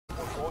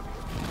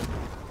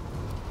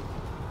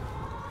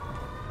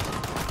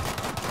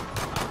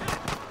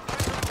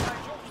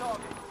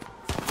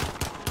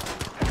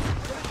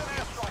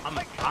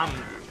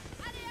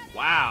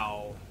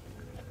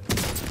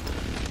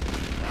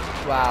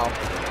Wow.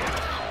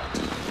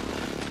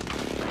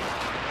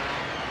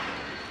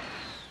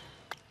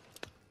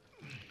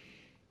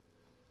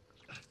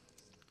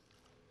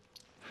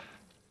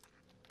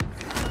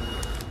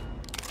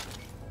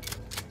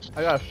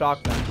 I got a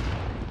shotgun.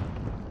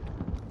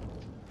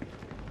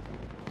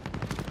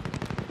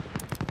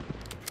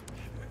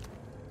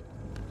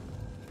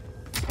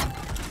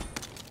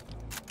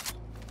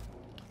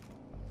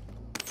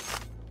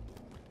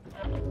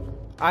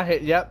 I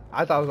hit, yep,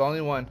 I thought I was the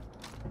only one.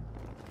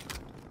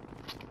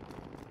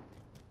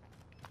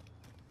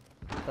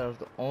 I thought I was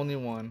the only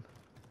one.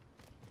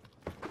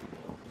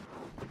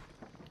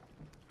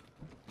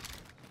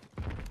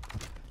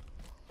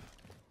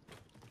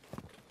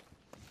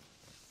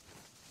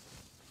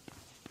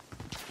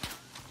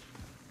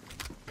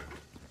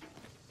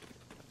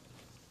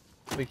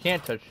 We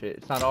can't touch it,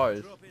 it's not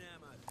ours.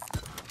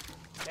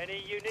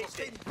 Any units?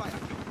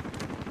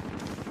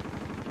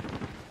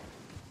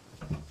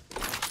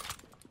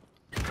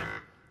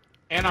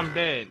 And I'm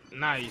dead.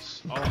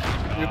 Nice. Oh my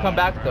God. You come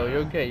back though,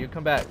 you're okay, you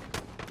come back.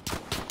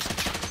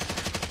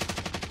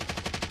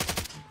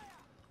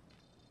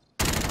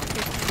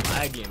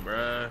 Lagging,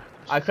 bruh.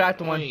 I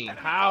cracked one.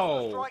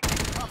 How?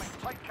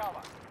 Take cover.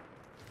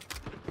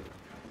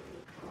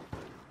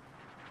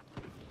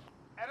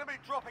 Enemy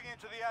dropping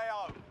into the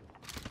AO.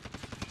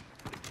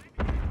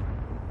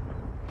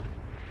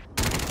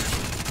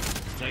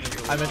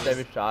 I missed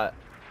every shot.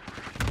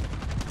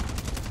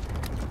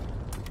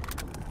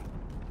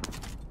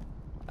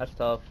 That's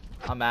tough.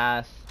 I'm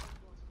ass.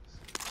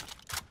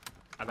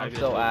 I'm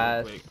so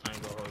ass. I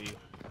ain't gonna hold you.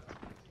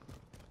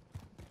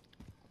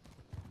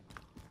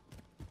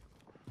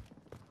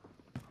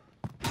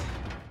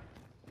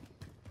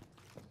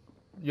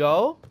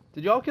 Yo,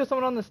 did y'all kill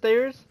someone on the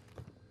stairs?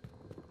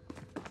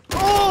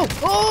 Oh!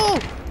 Oh!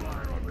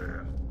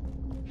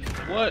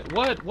 What?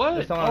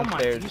 There's someone Oh on the my!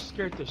 stairs. You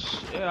scared the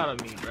shit out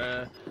of me,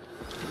 bruh.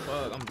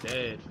 Fuck, I'm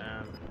dead,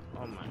 fam.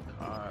 Oh my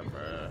God,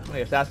 bruh. I'm gonna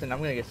get assassinated. I'm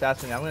gonna get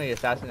assassinated. I'm gonna get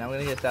assassinated. I'm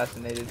gonna get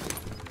assassinated.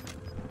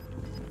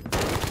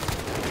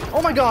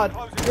 Oh my God!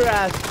 Your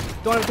ass.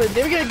 Don't ever play.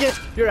 Never get again.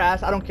 Your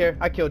ass. I don't care.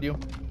 I killed you.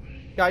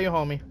 Got you,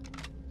 homie.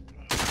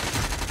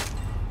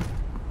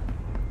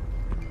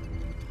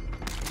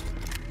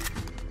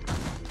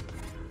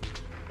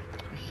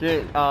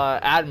 Shit.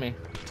 Add me.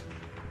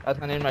 That's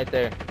my name right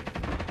there.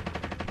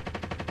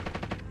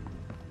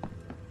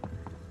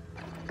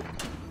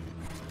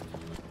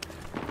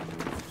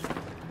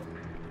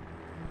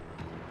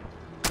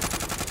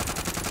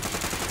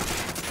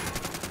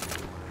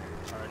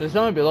 There's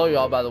someone below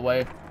y'all, by the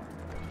way.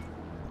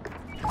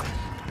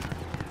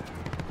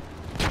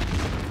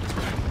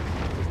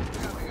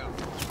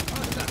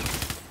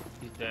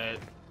 He's dead.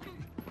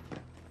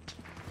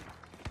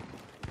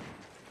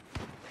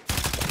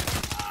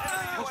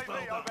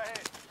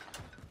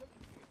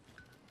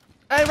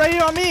 Hey, right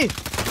here on me!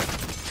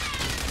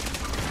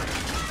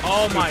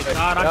 Oh my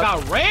God, I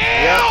got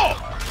railed!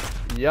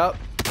 Yep.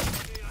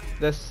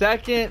 The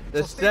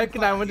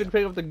second I went to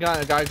pick up the gun,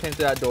 a guy came to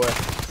that door.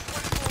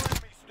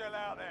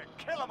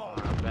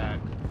 I'm back.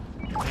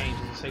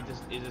 James,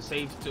 is it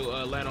safe to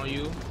land on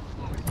you?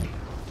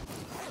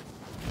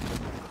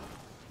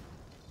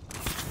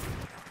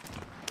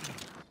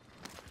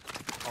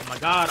 Oh my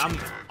God, I'm.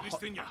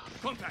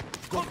 Contact!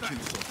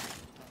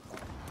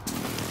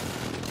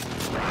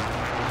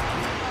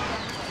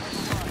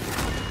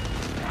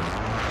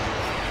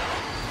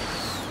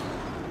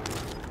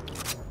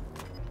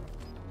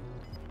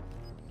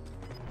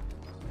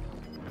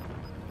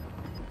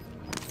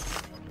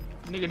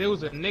 Nigga, there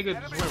was a nigga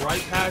just went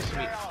right past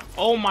me.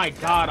 Oh my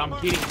God, I'm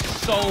getting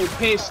so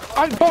pissed.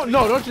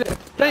 Don't you dare.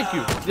 Thank you.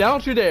 Yeah,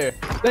 don't you dare.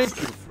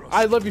 Thank you.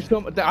 I love you so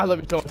much. I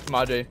love you so much,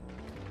 Majay.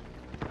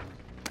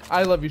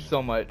 I love you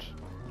so much.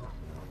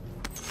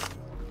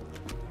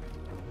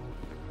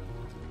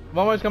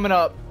 One more's coming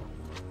up.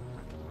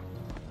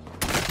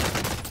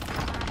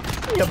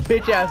 You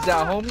bitch ass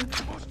down, homie.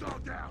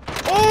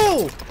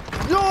 Oh!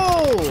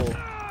 Yo!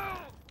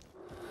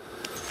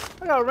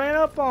 I got ran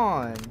up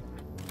on.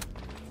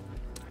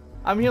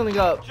 I'm healing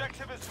up.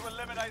 Objective is to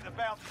eliminate the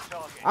bounty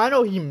target. I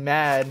know he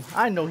mad.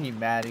 I know he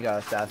mad. He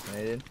got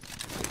assassinated.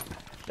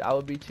 I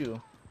would be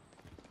too.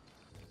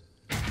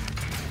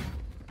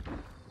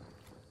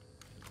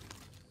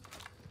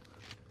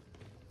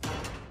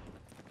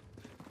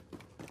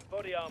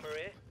 Body armor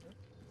here.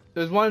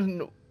 There's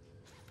one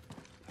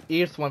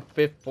east,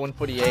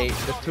 148.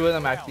 There's two of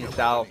them actually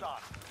south.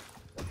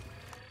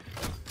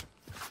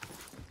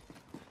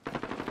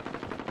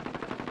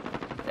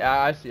 Yeah,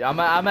 I see. I'm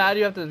gonna add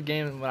you after this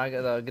game when I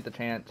get the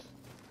chance.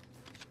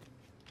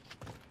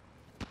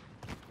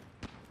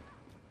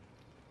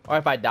 Or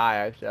if I die,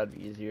 actually, that'd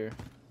be easier.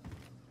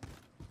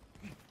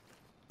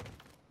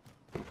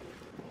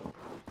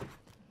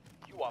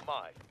 You are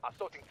mine.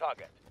 Assaulting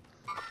target.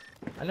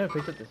 I never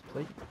picked up this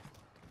plate.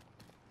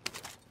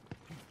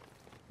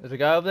 There's a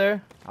guy up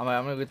there. I'm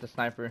gonna get the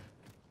sniper.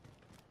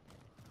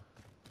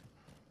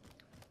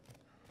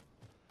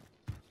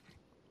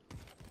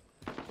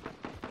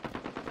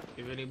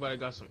 If anybody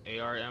got some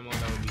AR ammo,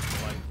 that would be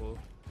delightful.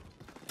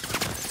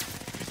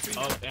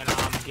 Oh, and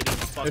I'm getting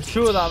fucking There's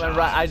two of them, and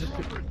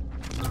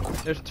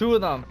shot. there's two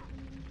of them,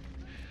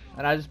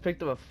 and I just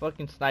picked up a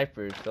fucking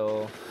sniper.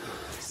 So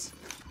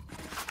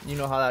you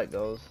know how that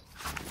goes.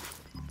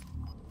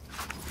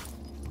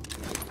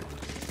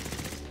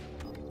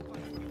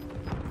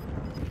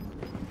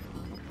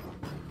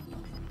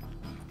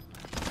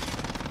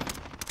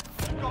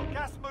 We've got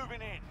gas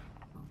moving in.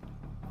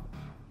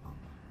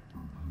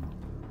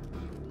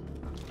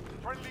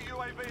 Friendly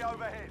UAV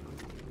overhead.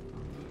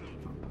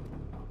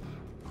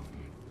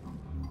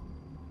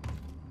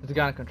 There's a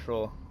guy in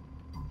control.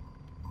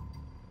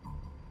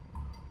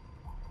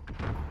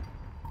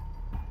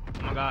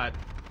 Oh my god.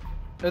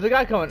 There's a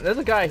guy coming. There's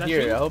a guy That's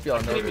here. you? I hope y'all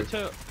I know can't even this.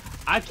 tell.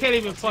 I can't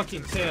even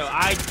fucking tell.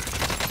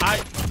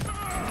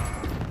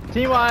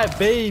 Team Wyatt,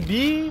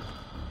 baby.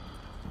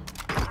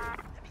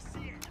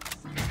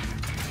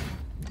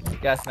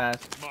 Gas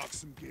mask. Mark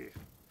some gear.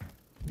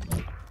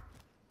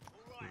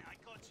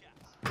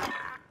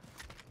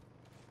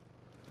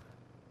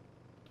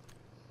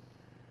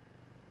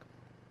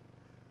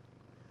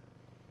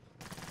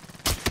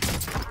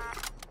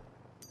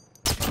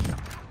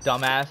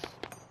 Dumbass.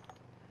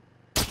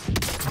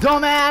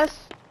 Dumbass.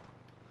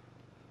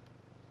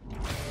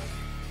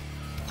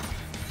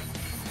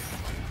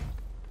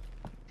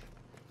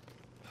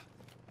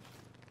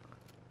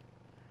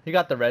 He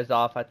got the res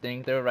off, I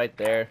think. They were right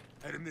there.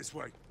 Head him this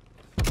way.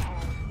 Oh,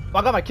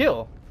 I got my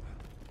kill.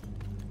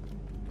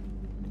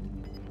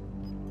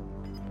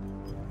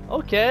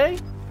 Okay.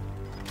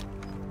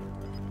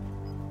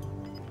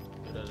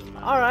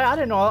 Alright, I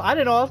didn't know I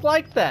was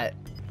like that.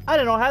 I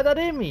didn't know I had that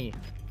in me.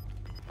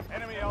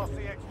 Enemy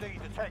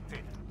RCXD detected.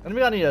 And we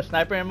gotta need a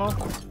sniper ammo.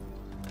 Gas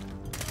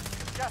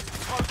is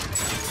closing in.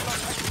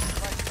 Locating the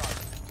safe zone.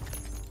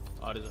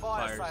 Oh, there's a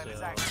Fire fire sale is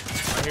sale.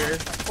 active. Right here.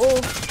 Oh!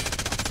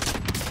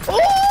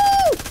 Oh!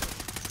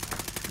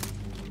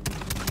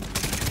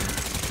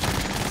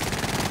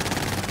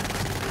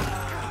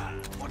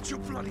 Watch your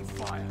bloody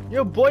fire.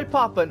 Your boy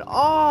popping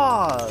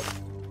off!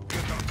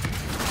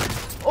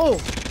 Oh!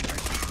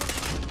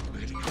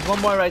 There's one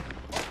more right.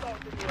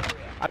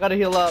 I gotta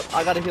heal up.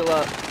 I gotta heal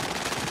up.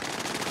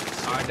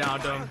 Alright, down,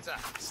 dumb.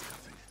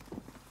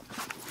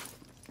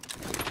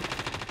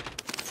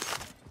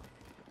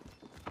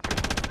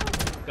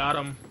 Got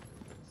him.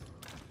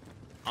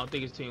 I don't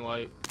think it's team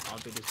wipe. I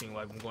don't think it's team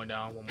wipe. I'm going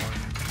down. One more.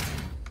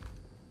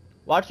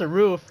 Watch the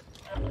roof.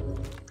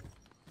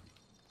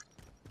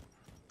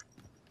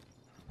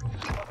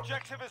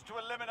 Objective is to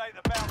eliminate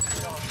the bounty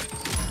target.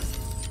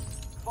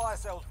 Fire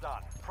sale's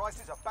done.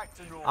 Prices are back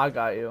to normal. I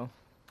got you.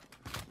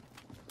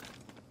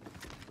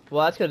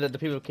 Well, that's because the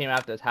people who came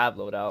after us have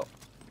loadout.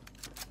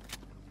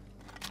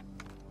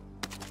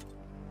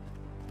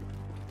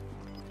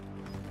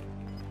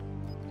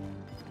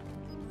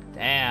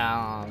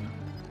 Damn.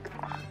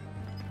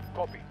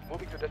 Copy.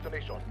 Moving to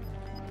destination.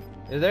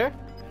 Is there?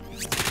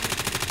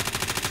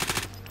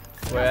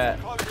 Where at?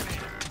 Closing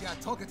in. They are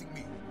targeting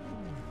me.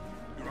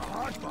 You're a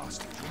hard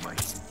bastard, you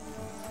mate.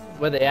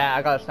 Where they at?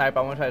 I got a sniper.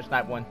 I want to try to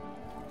snipe one.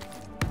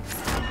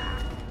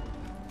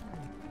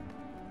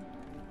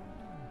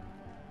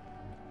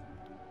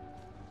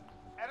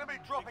 Enemy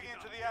dropping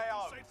into the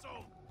AO.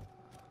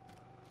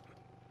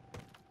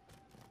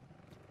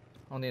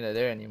 I don't think they're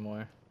there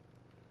anymore.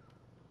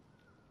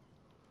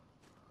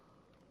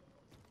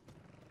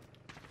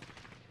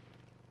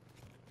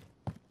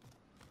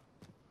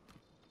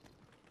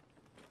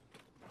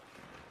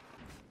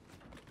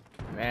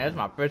 Man, this is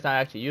my first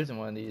time actually using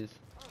one of these.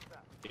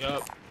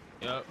 Yup.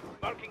 Yup.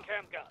 Marking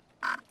cam gun.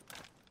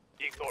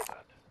 Ignore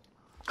that.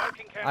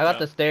 Marking cam I got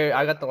the stair.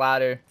 I got the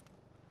ladder.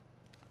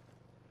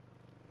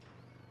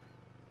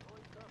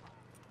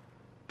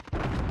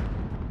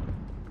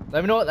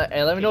 Let me know.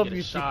 Hey, let me know if Get a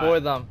you see shot. 4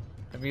 of them.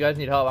 If you guys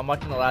need help, I'm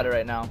watching the ladder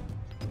right now.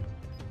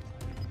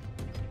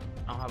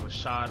 I don't have a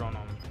shot on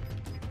them.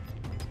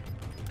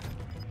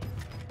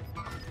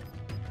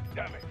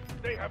 Damn it.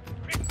 They have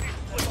picked this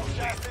little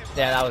gas in.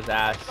 Damn, that was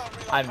ass.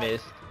 I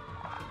missed.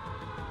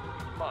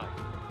 Mine.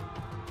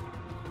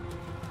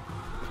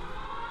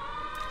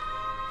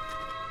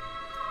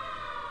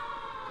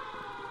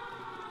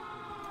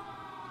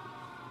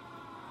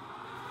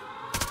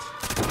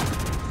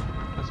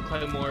 That's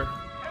Claymore.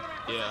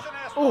 Yeah.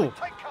 Ooh.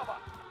 Take cover.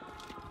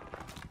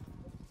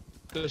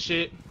 Good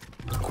shit.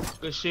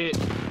 Good shit.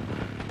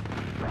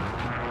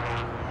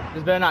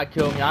 This better not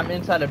kill me. I'm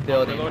inside a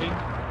building. Reloading.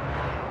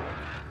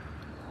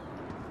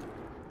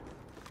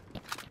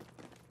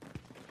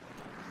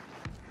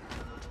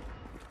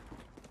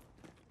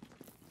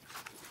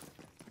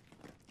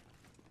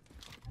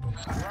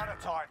 We're out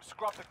of time.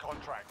 Scrub the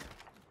contract.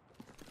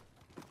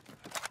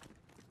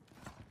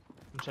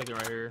 I'm checking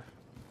right here.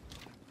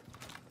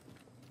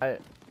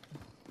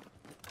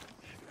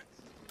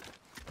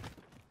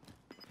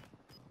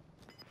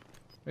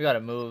 We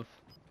gotta move.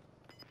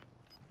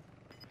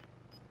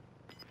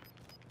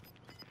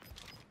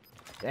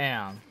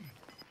 Damn.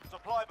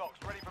 Supply box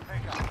ready for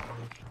pickup.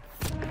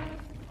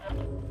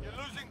 You're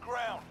losing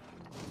ground.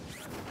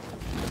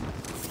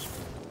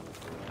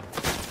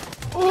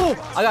 Ooh!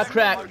 I got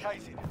cracked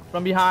Located.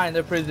 from behind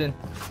the prison.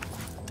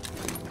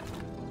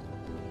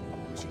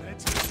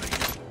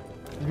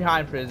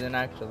 Behind prison,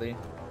 actually.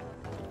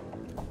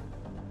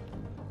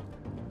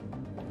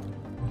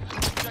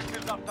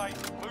 Objectives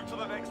update. Move to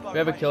the next If you ever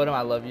location. killed him,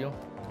 I love you.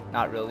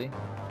 Not really.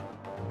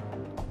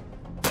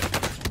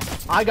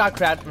 I got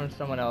cracked from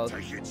someone else.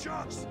 Take your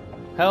chance.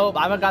 Help!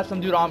 I got some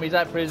dude on me. He's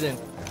at prison.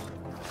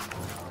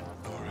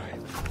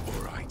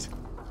 Alright.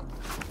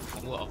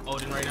 I'm a little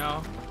Odin right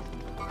now.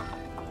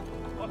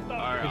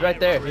 Alright, He's right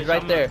there. He's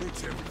right there. Good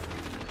Tim.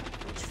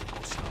 Watch for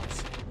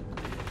hostiles.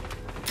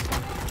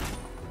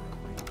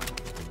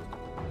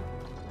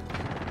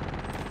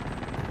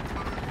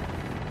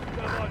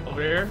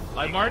 Over here,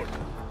 light mark.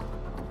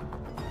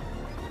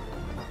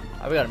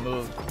 Oh, we gotta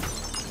move.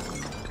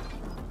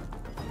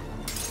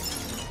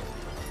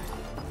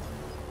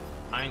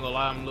 I ain't gonna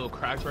lie, I'm a little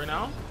cracked right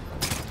now.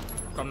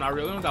 I'm not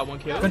really. Got one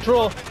kill.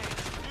 Control. New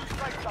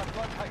safe zone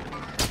located.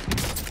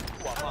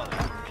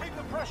 Keep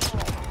the pressure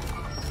on.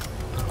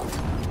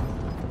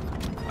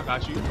 I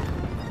got you.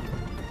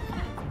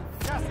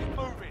 Gas is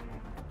moving.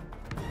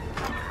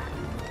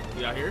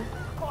 You out here?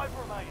 5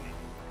 remaining.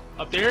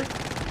 Up there?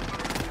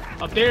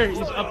 Up there.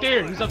 He's up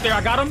there. He's up there.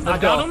 I got him. Let's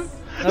I got go. him.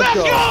 Let's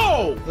Let's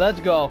go! Let's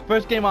go.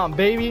 First game on,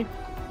 baby.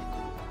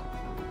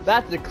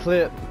 That's the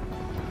clip.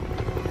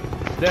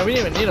 Damn, we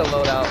didn't even need a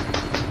loadout.